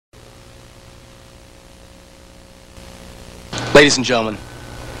Ladies and gentlemen,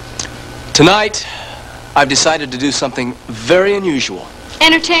 tonight I've decided to do something very unusual.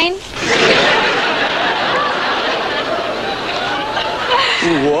 Entertain?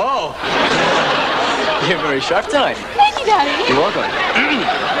 Whoa! You're very sharp tonight. Thank you, Daddy. You're welcome.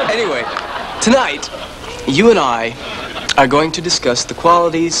 Anyway, tonight, you and I are going to discuss the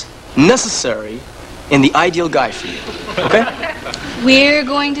qualities necessary in the ideal guy for you. Okay? We're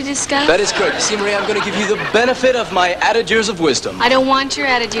going to discuss? That is correct. You see, Marie, I'm going to give you the benefit of my added years of wisdom. I don't want your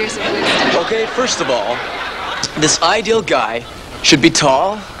added years of wisdom. Okay, first of all, this ideal guy should be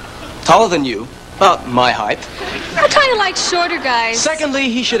tall, taller than you, about my height. I kind of like shorter guys. Secondly,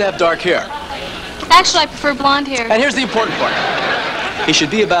 he should have dark hair. Actually, I prefer blonde hair. And here's the important part. He should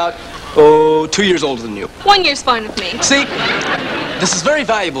be about, 2 years older than you. 1 year's fine with me. See, this is very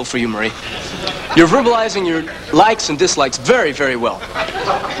valuable for you, Marie. You're verbalizing your likes and dislikes very, very well.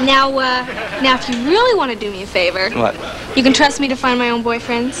 Now, if you really want to do me a favor... What? You can trust me to find my own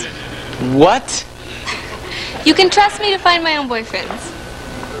boyfriends. What? You can trust me to find my own boyfriends.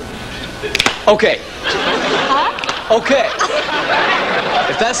 Okay. Huh? Okay.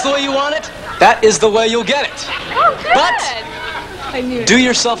 If that's the way you want it, that is the way you'll get it. Oh, good. But I knew it. do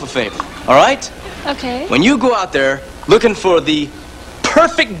yourself a favor, all right? Okay. When you go out there looking for the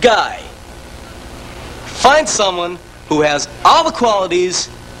perfect guy, find someone who has all the qualities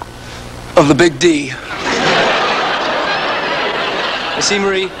of the big D. You see,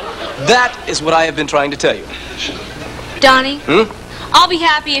 Marie, that is what I have been trying to tell you. Donny? I'll be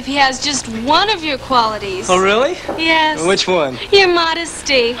happy if he has just one of your qualities. Oh, really? Yes. Which one? Your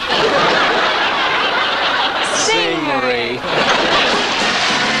modesty. Sing, Marie.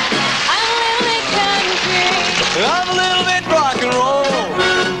 I'm a little bit country. I'm a little bit rock and roll.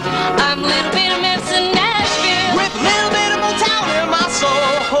 I'm a little bit of Memphis and Nashville. With a little bit of Motown in my soul.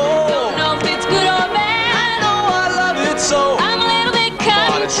 Don't know if it's good or bad. I know I love it so. I'm a little bit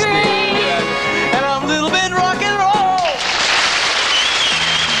Modesty, country. yeah. And I'm a little bit rock and roll.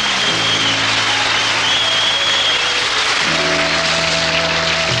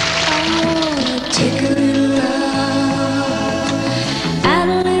 Take a little love, add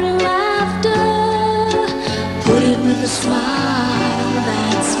a little laughter, put it with a smile,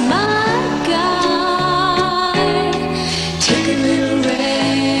 that's my guy. Take a little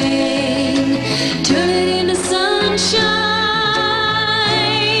rain, turn it into sunshine,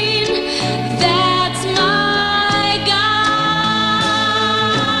 that's my guy.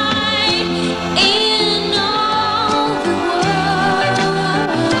 In all the world,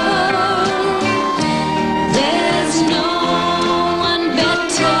 there's no one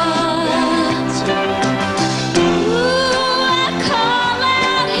better. Ooh, I call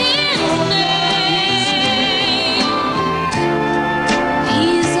out his name.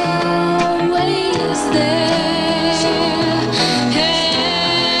 He's always there.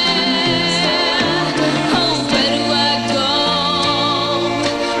 Oh, where do I go?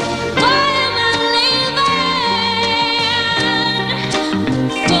 Why am I living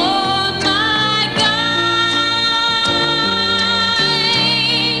for my guy?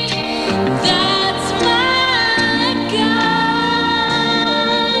 That's my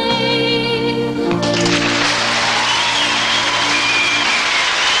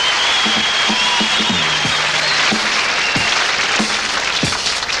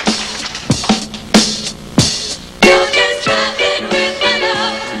You're just driving with my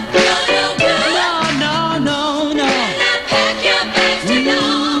love. No. And I pack your bags to go.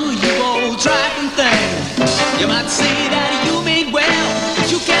 You old trifling thing. You might say that you mean well,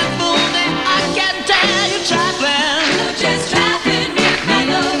 but you can't fool me. I can tell you're trifling. You're just driving with my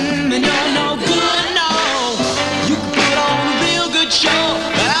love. And you're no good, no. You can put on a real good show,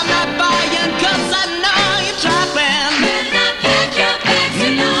 but I'm not buying 'cause I know you're trifling. And I pack your bags to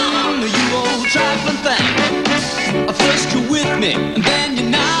go. You old trifling thing. First you're with me, and then you're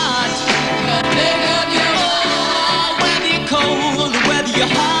not. Pick up your Oh, whether you're cold or whether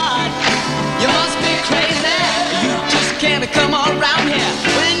you're hot, you must be crazy. You just can't come around here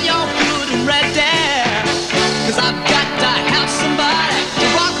when you're good and ready. 'Cause I've got to have somebody to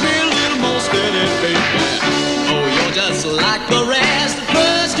rock me a little more steady, baby. Oh, you're just like the rest. At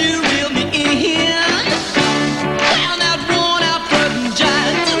first you reel me in. Well, that worn out curtain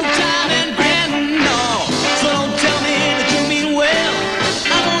jive, too tight and grin. No, so don't tell me that you mean well.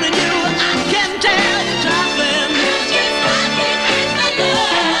 I'm on you, I can tell you're trifling. You're just driving with my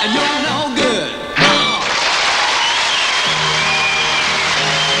love. And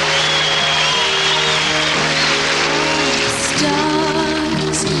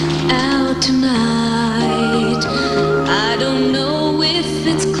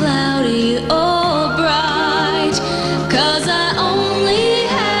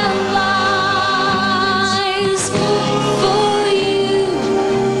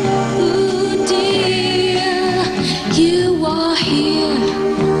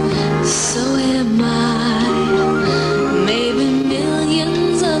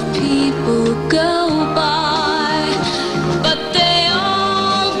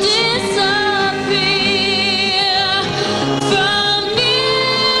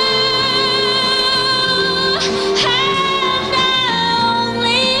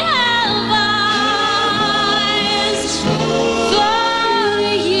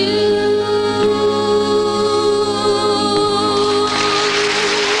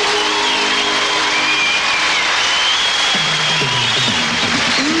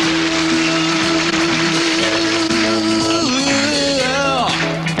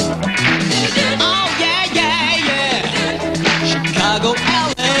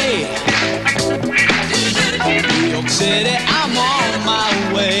New York City, I'm on my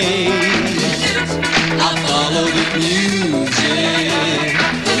way. I follow the music.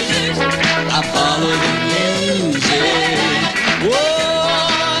 I follow the music. Whoa,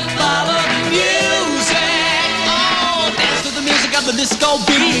 I follow the music. Oh, dance to the music of the disco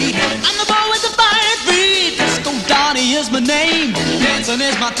beat. I'm the boy with the fire feet. Disco Donny is my name. Dancing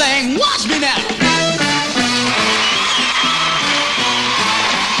is my thing. Watch me now.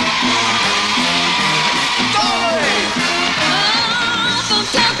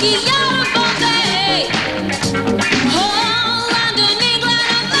 Tokyo to Bombay, oh, London, England,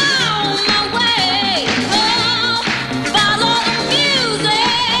 I'm on my way. Oh, follow the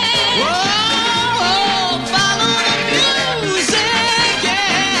music. Whoa, follow the music,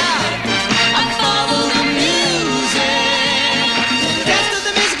 yeah. I follow the music. Dance to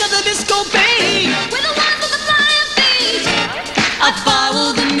the music of the disco beat. With the ones with the flying feet. I follow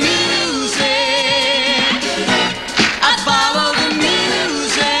the music. I follow the music.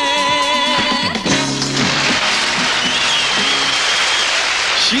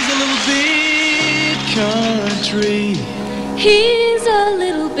 She's a little bit country. He's a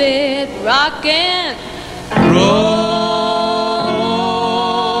little bit rockin'. Roll.